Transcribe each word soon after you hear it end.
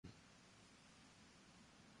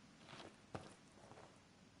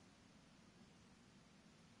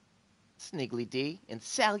Sniggly D, and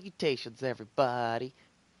salutations, everybody.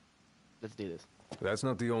 Let's do this. That's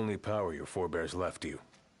not the only power your forebears left you.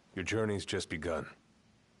 Your journey's just begun.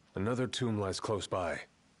 Another tomb lies close by.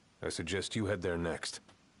 I suggest you head there next.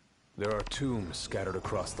 There are tombs scattered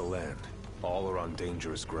across the land. All are on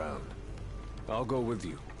dangerous ground. I'll go with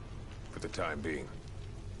you, for the time being.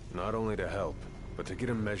 Not only to help, but to get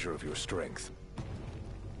a measure of your strength.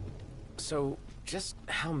 So, just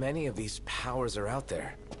how many of these powers are out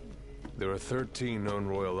there? There are 13 known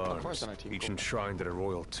royal arms, on our team, each cool. enshrined at a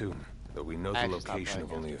royal tomb, though we know the Actually, stop location of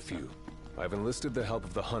playing only a it. few. I've enlisted the help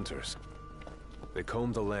of the hunters. They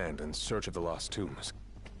comb the land in search of the lost tombs.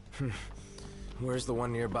 Where's the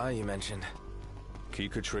one nearby you mentioned?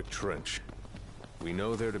 Keekatrick Trench. We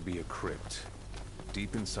know there to be a crypt,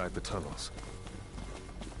 deep inside the tunnels.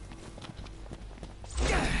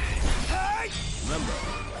 Remember,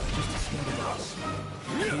 just a sneak of us.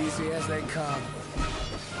 Easy as they come.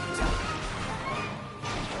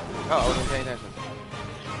 Oh, I wasn't paying attention.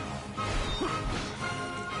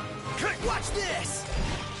 Watch this!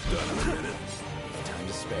 Done in a minute. Time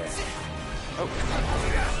to spare. Oh.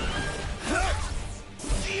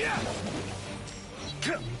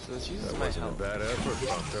 So this uses That my wasn't a health. bad effort,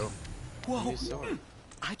 Prompto. Whoa! New sword.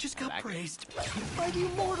 I just got Back. praised by the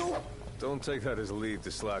immortal. Don't take that as a lead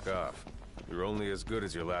to slack off. You're only as good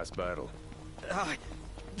as your last battle.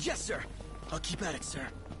 Yes, sir. I'll keep at it, sir.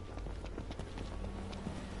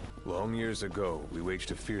 Long years ago, we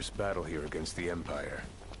waged a fierce battle here against the Empire.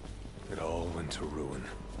 It all went to ruin.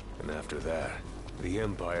 And after that, the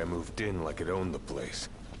Empire moved in like it owned the place.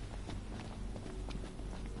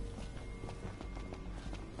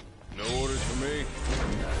 No orders for me?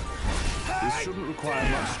 This shouldn't require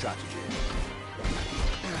much strategy.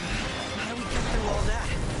 How do we get through all that?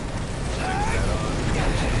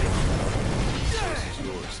 This is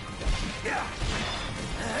yours.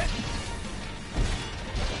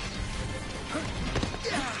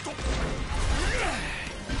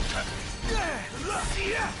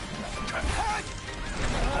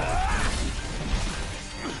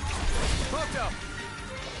 Fucked up.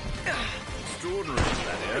 Extraordinary,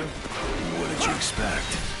 that, yeah? What did you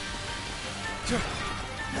expect?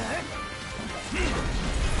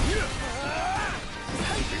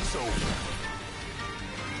 It's over.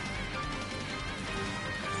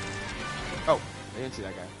 Oh, I didn't see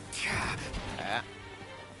that guy. Ah.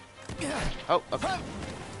 Oh, okay.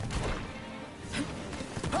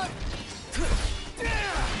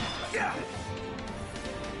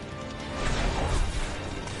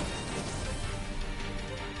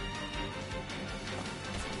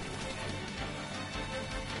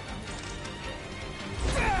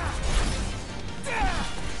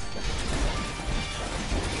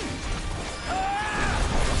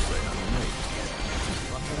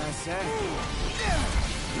 What did I say?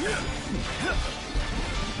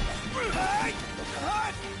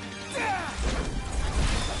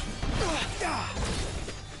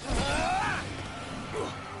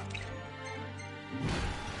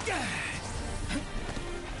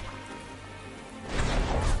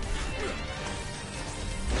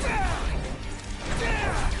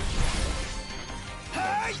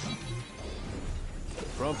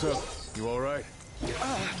 Prompto, you all right?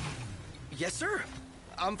 Yes, sir.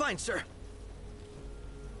 I'm fine, sir.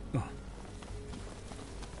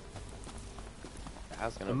 I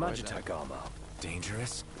was gonna A avoid that. Magitech armor.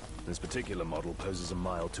 Dangerous? This particular model poses a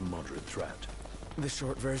mild to moderate threat. The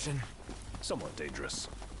short version? Somewhat dangerous.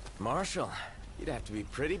 Marshall, you'd have to be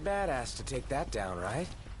pretty badass to take that down, right?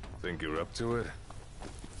 Think you're up to it?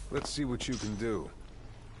 Let's see what you can do.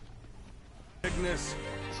 Ignis!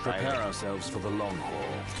 Prepare ourselves for the long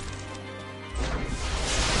haul.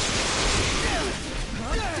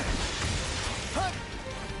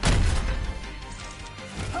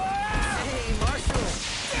 Hey, Marshall.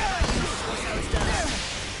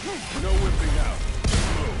 No whipping out.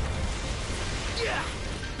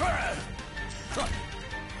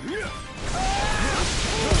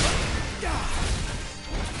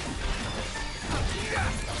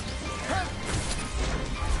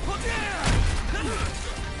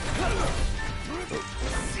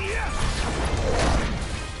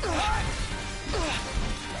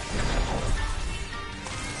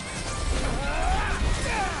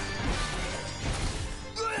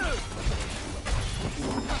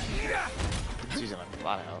 He's using a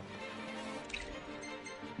lot of health.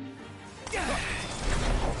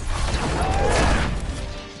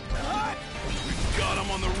 We've got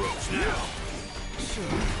him on the ropes now.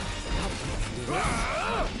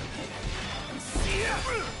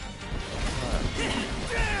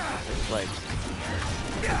 Like,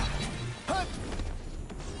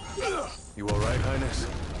 You all right, Highness?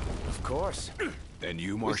 Of Of course. And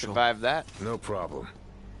you, We Marshal? survived that. No problem.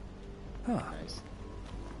 Nice.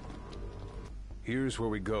 Here's where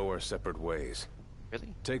we go our separate ways.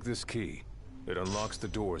 Really? Take this key. It unlocks the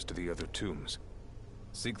doors to the other tombs.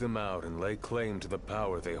 Seek them out and lay claim to the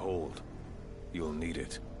power they hold. You'll need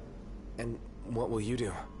it. And what will you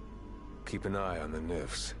do? Keep an eye on the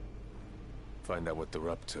Nifs. Find out what they're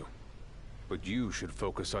up to. But you should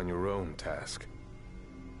focus on your own task.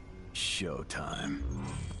 Showtime.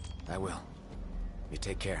 I will. You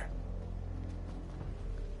take care.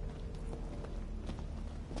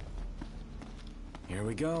 Here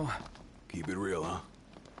we go. Keep it real, huh?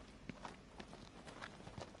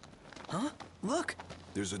 Huh? Look!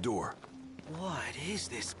 There's a door. What is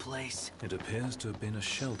this place? It appears to have been a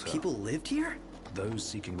shelter. People lived here? Those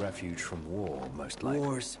seeking refuge from war, most likely.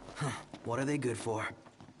 Wars. Huh. What are they good for?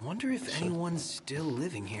 Wonder if anyone's still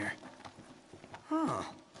living here. Huh.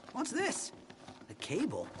 What's this? A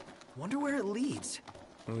cable. Wonder where it leads.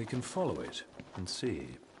 We can follow it and see.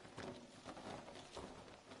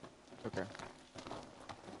 Okay.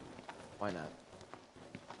 Why not?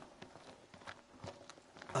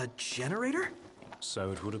 A generator?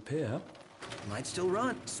 So it would appear. Might still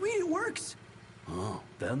run. Sweet, it works! Oh.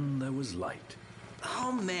 Then there was light.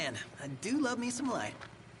 Oh man, I do love me some light.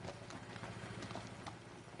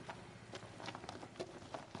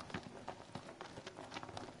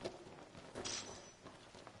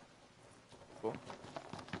 Cool.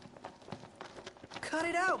 Cut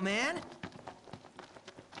it out, man!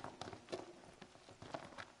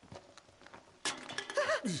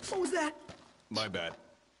 What was that? My bad.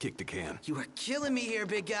 Kick the can. You are killing me here,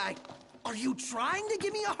 big guy. Are you trying to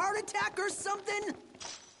give me a heart attack or something?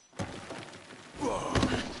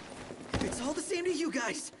 It's all the same to you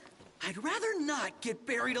guys. I'd rather not get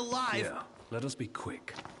buried alive. Yeah, let us be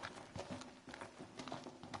quick.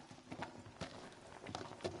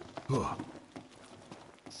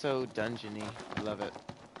 So dungeony. I love it.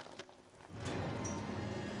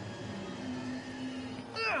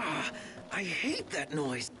 Ugh, I hate that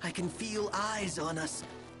noise. I can feel eyes on us.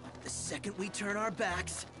 The second we turn our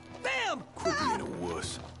backs, bam! Quit being a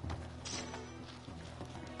wuss.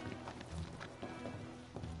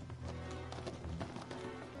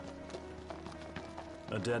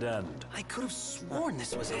 A dead end. I could have sworn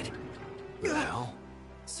this was it. The hell?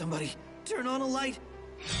 Somebody, turn on a light.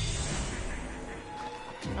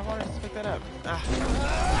 I wanted to pick that up. Ah.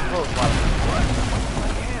 Oh, wow.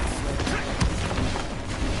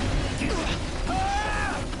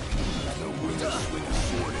 No room to swing a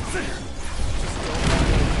sword in here.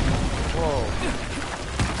 Whoa.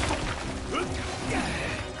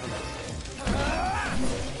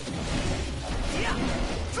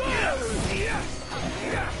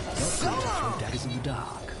 Daggers in the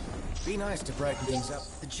dark. Be nice to brighten things up.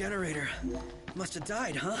 The generator must have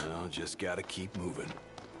died, huh? Well, just gotta keep moving.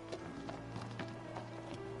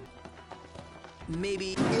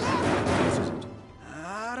 Maybe...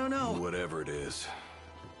 I don't know. Whatever it is,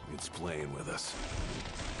 it's playing with us.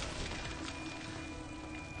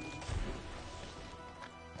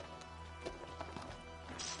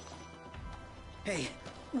 Hey,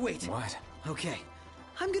 wait. What? Okay,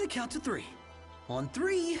 I'm gonna count to 3. On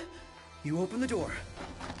 3, you open the door.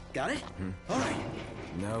 Got it? All right.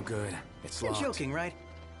 No good. It's You're locked. joking, right?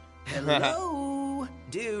 Hello?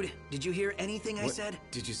 Dude, did you hear anything I said?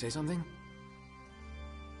 Did you say something?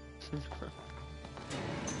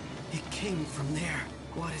 It came from there.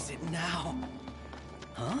 What is it now?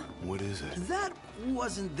 Huh? What is it? That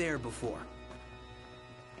wasn't there before.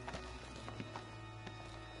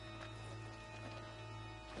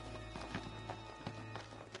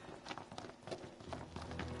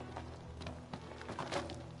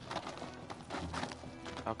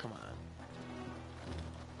 Oh, come on.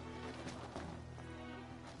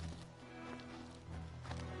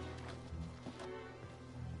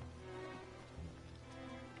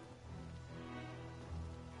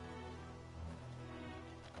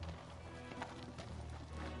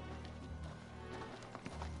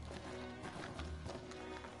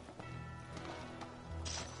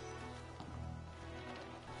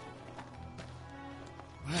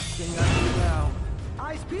 Last thing I do now.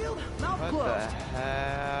 Eyes peeled, mouth What the closed.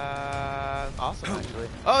 heck? Awesome, actually.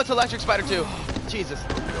 Oh, it's Electric Spider too. Jesus.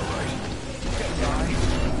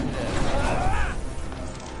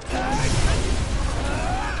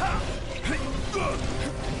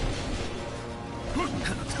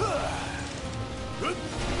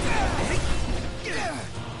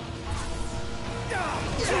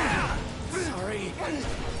 Sorry.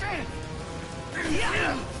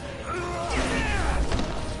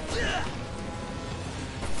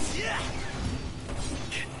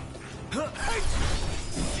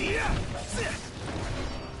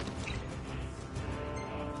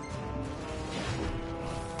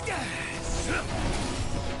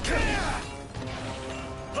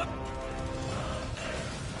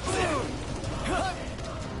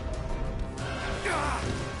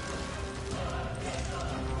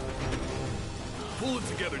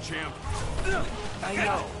 champ. I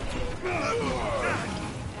know.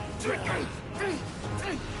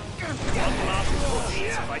 One last push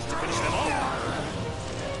should suffice to finish them off.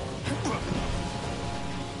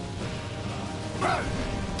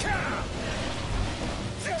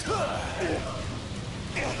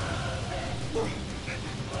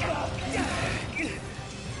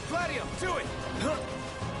 Gladio, do it!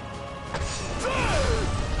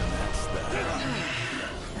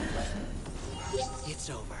 It's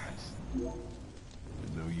over. No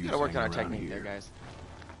use Gotta work on our hanging around technique here. there, guys.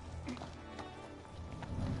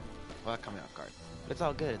 Well, that caught me off guard. But it's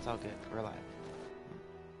all good, it's all good. We're alive.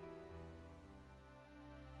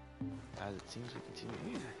 As it seems, we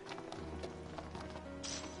continue here.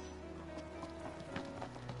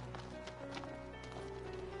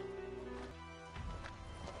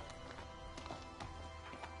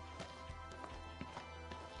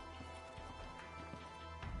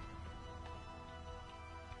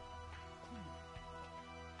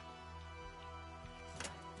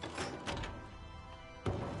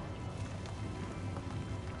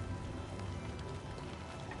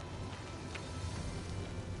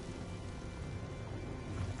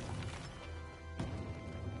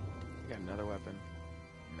 Got another weapon.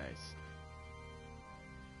 Nice.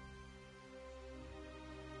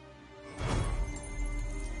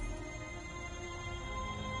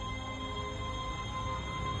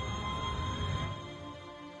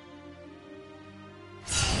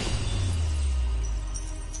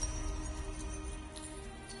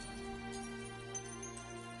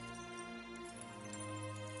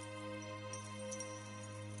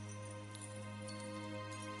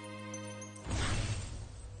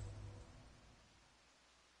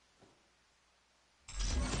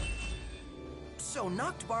 So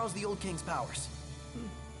Noct borrows the old king's powers.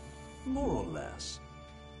 More or less.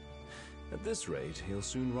 At this rate, he'll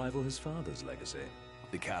soon rival his father's legacy.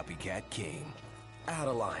 The copycat king. Out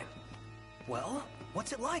of line. Well,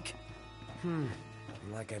 what's it like?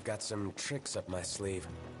 Like I've got some tricks up my sleeve.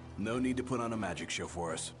 No need to put on a magic show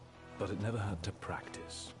for us. But it never hurt to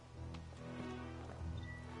practice.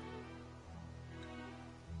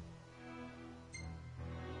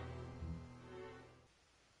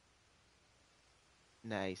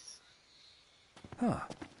 Nice. Huh.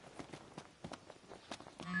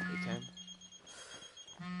 A10.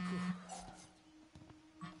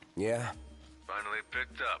 Yeah? Finally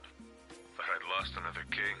picked up. Thought I'd lost another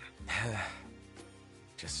king.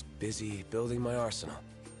 Just busy building my arsenal.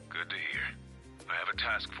 Good to hear. I have a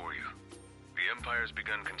task for you. The Empire's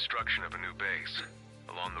begun construction of a new base,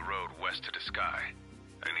 along the road west to the sky.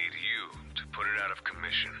 I need you to put it out of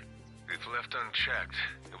commission. If left unchecked,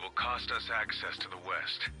 it will cost us access to the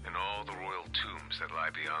west and all the royal tombs that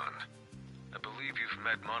lie beyond. I believe you've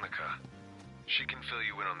met Monica. She can fill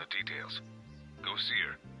you in on the details. Go see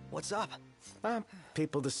her. What's up?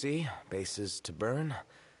 People to see, bases to burn.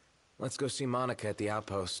 Let's go see Monica at the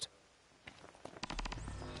outpost.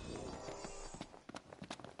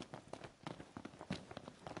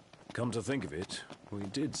 Come to think of it, we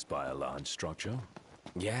did spy a large structure.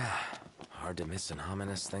 Yeah, hard to miss an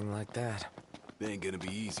ominous thing like that. It ain't gonna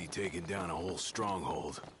be easy taking down a whole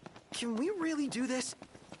stronghold. Can we really do this?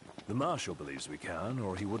 The Marshal believes we can,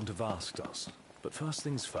 or he wouldn't have asked us. But first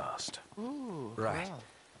things first. Ooh, Right. wow.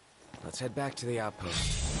 Let's head back to the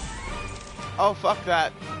outpost. Oh, fuck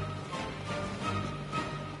that.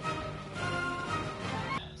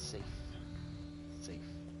 Safe. Safe.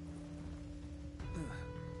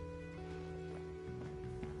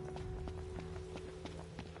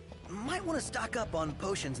 Might want to stock up on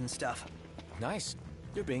potions and stuff. Nice.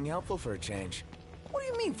 You're being helpful for a change. What do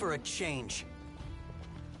you mean for a change?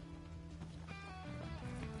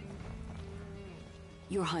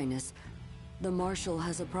 Your Highness, the Marshal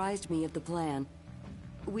has apprised me of the plan.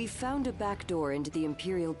 We've found a back door into the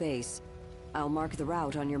Imperial base. I'll mark the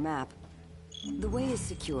route on your map. The way is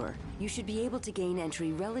secure. You should be able to gain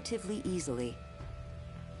entry relatively easily.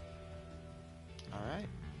 Alright.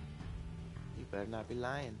 You better not be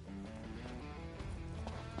lying.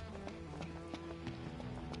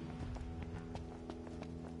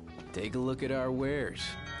 Take a look at our wares.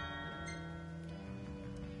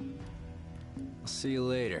 I'll see you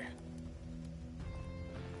later.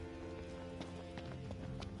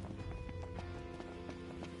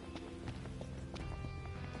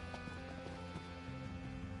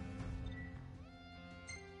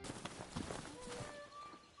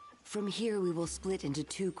 From here, we will split into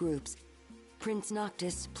two groups. Prince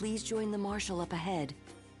Noctis, please join the Marshal up ahead.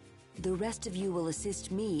 The rest of you will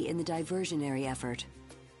assist me in the diversionary effort.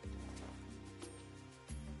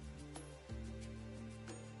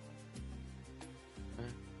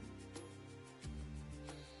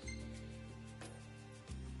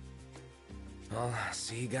 I'll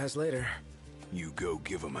see you guys later. You go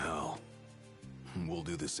give them hell. We'll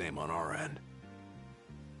do the same on our end.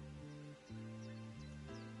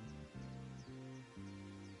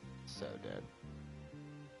 So dead.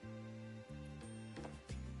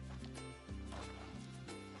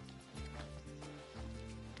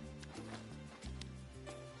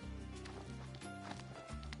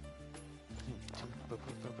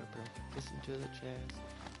 Listen to the chest.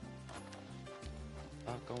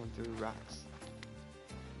 Not going through rocks.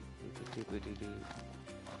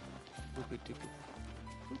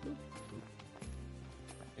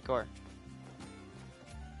 Hey, Core.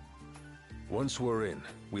 Once we're in,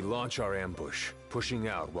 we launch our ambush, pushing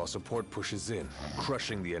out while support pushes in,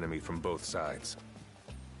 crushing the enemy from both sides.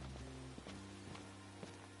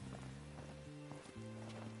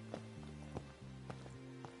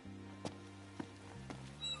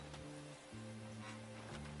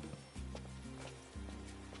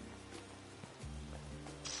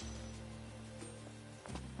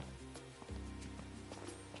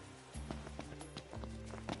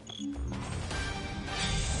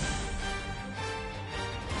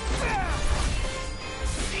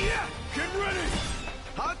 Get ready!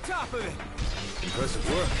 On top of it! Impressive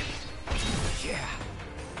work. Yeah!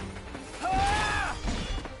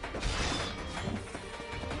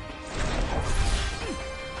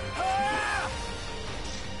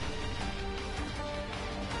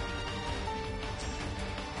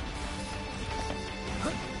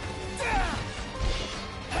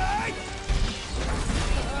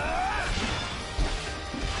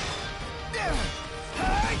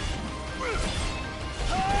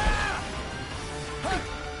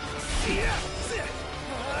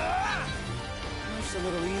 Life's a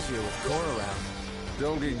little easier with Core around.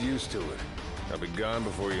 Don't get used to it. I'll be gone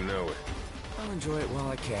before you know it. I'll enjoy it while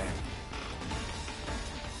I can.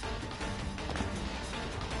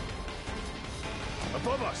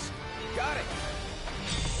 Above us! Got it!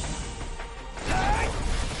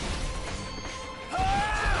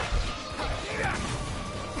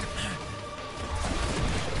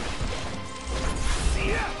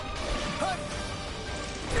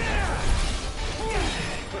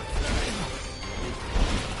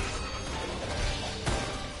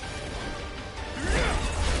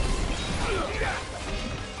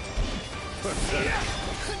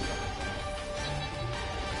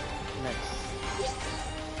 Nice.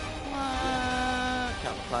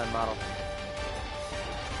 Counterclimb model.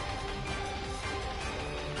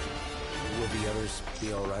 Will the others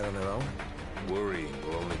be alright on their own? Worrying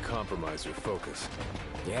will only compromise your focus.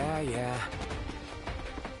 Yeah.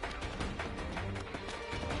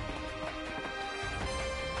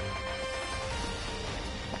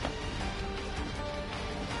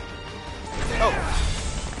 Oh!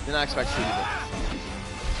 Did not expect to see that.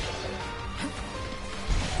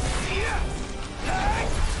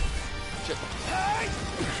 Shit.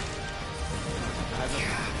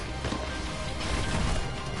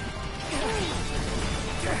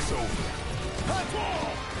 That's over.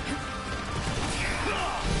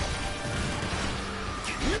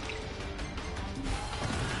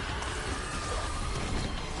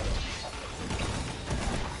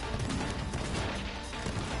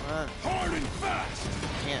 Hard and fast.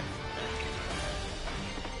 Can't.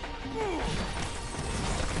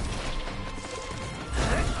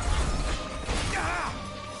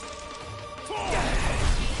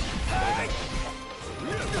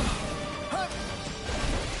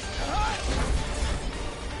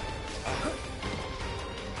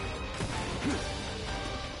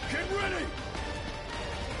 Get ready.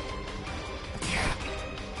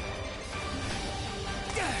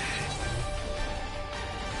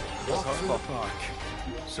 Walk through the park.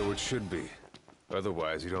 So it should be.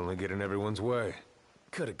 Otherwise, you'd only get in everyone's way.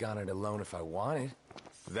 Could have gone it alone if I wanted.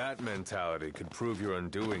 That mentality could prove your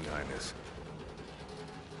undoing, Highness.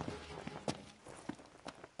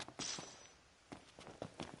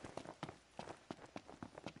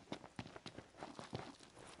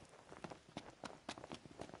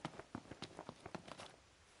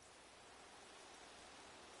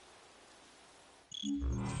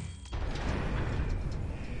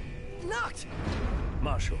 Knocked!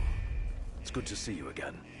 Marshal, it's good to see you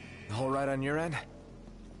again. Alright on your end?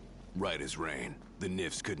 Right as rain. The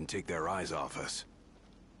Nifs couldn't take their eyes off us.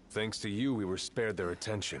 Thanks to you, we were spared their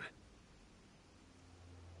attention.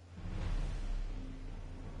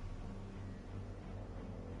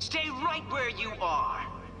 Stay right where you are.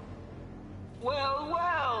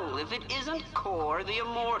 Well, if it isn't Core the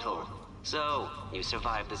Immortal. So, you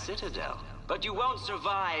survived the Citadel. But you won't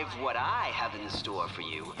survive what I have in store for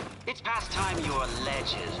you. It's past time your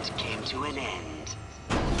legend came to an end.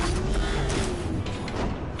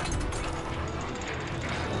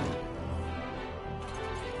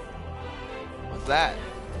 What's that?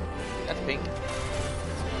 That's pink. Can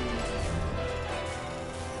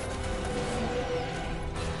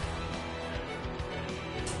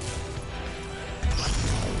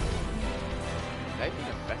I be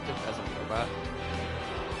effective as a robot?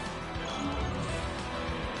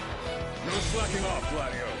 No slacking off,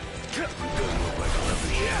 Gladio. Doesn't look like I'll have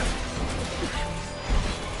the shot.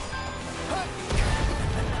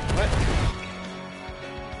 What?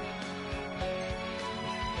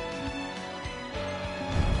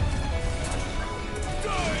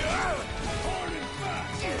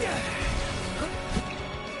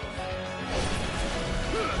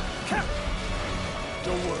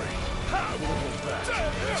 Don't worry. I will hold back.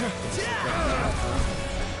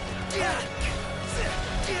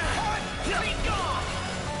 Be gone!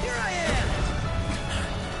 Here I am!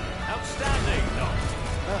 Outstanding, Doc.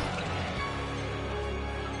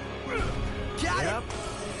 Got it! Get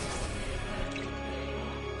up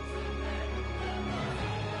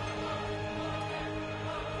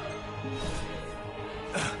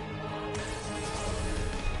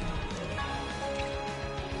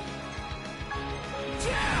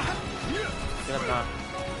now.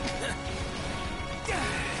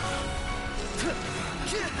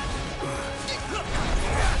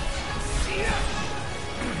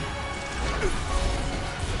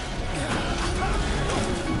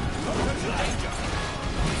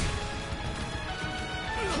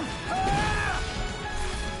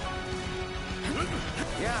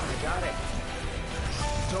 Yeah, I got it.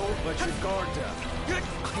 Don't let your guard down.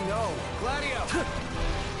 No, Gladio!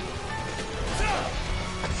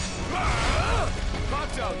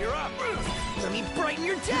 Bato, you're up! Let me brighten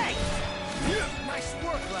your day! Nice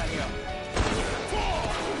work, Gladio!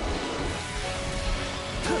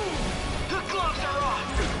 The gloves are off!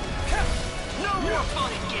 No more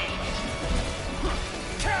fun and games!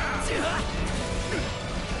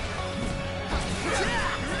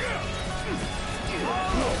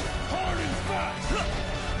 Hard and fast!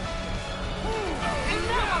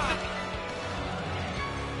 Enough!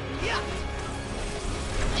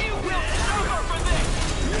 You will suffer for this!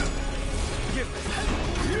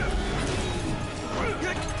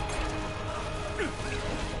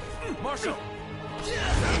 Marshal!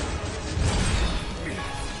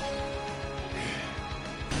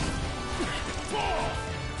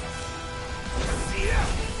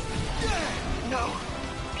 No!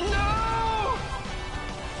 No!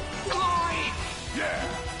 Glory! Yeah!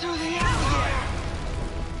 To the Empire!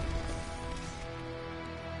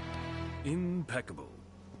 Impeccable.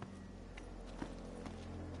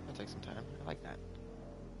 That'll take some time. I like that.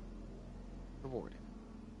 Rewarding.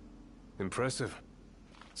 Impressive.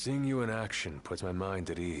 Seeing you in action puts my mind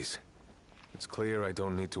at ease. It's clear I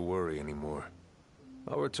don't need to worry anymore.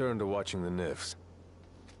 I'll return to watching the NIFs.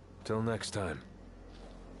 Till next time,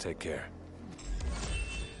 take care.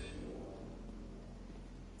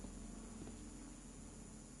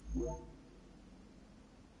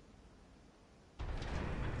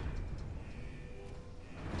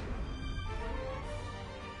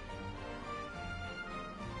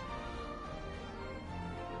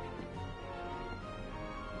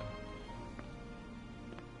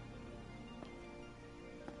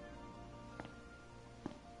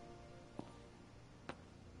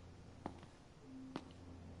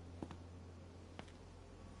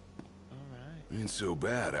 Ain't so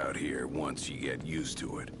bad out here once you get used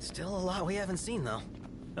to it. Still a lot we haven't seen, though.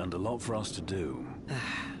 And a lot for us to do.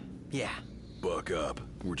 Yeah. Buck up.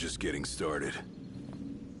 We're just getting started.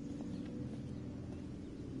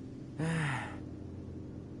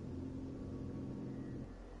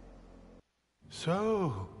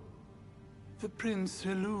 So, the prince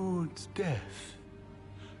eludes death.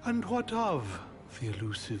 And what of the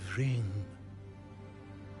elusive ring?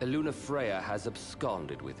 Eluna Freya has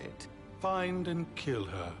absconded with it. Find and kill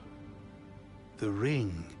her. The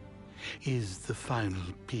ring is the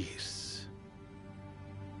final piece.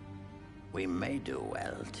 We may do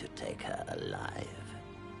well to take her alive.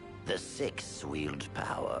 The Six wield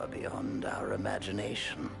power beyond our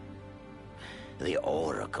imagination. The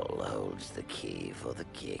Oracle holds the key for the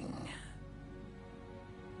king.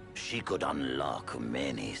 She could unlock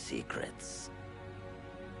many secrets.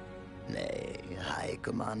 Nay, High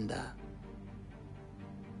Commander.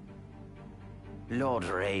 Lord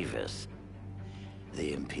Ravis,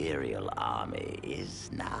 the Imperial Army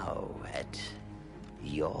is now at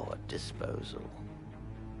your disposal.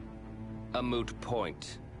 A moot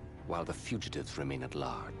point, while the fugitives remain at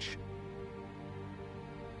large.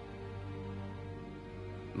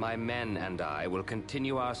 My men and I will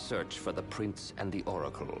continue our search for the Prince and the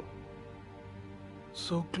Oracle.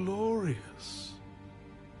 So glorious.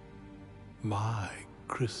 My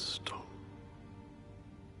crystal.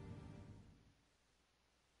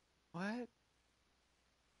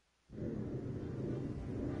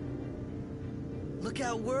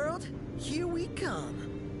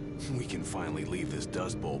 come. We can finally leave this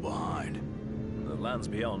Dust Bowl behind. The lands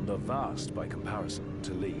beyond are vast by comparison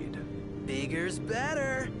to Lead. Bigger's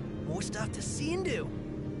better. More stuff to see and do.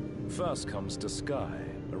 First comes to Sky,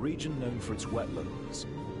 a region known for its wetlands.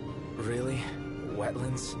 Really?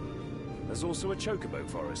 Wetlands? There's also a chocobo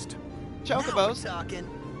forest. Chocobos? Now we're talking.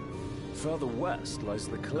 Further west lies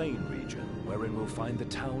the Clane region, wherein we'll find the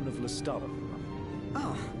town of Lestalem.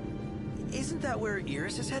 Oh, isn't that where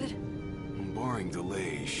Iris is headed? Barring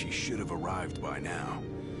delays, she should have arrived by now.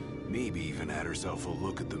 Maybe even had herself a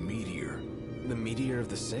look at the meteor. The meteor of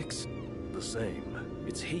the Six? The same.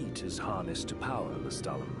 Its heat is harnessed to power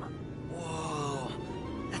Lestalem. Whoa,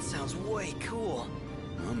 that sounds way cool.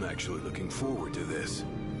 I'm actually looking forward to this.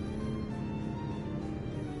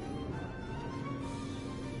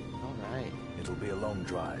 Alright. It'll be a long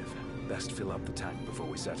drive. Best fill up the tank before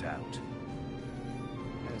we set out.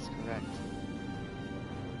 That is correct.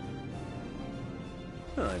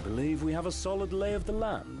 I believe we have a solid lay of the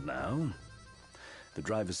land now. The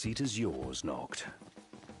driver's seat is yours, Noct.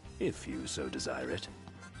 If you so desire it.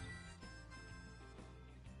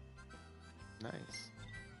 Nice.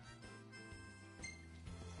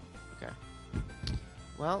 Okay.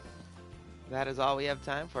 Well, that is all we have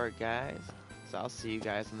time for, guys. So I'll see you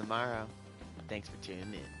guys tomorrow. Thanks for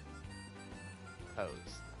tuning in. Pose.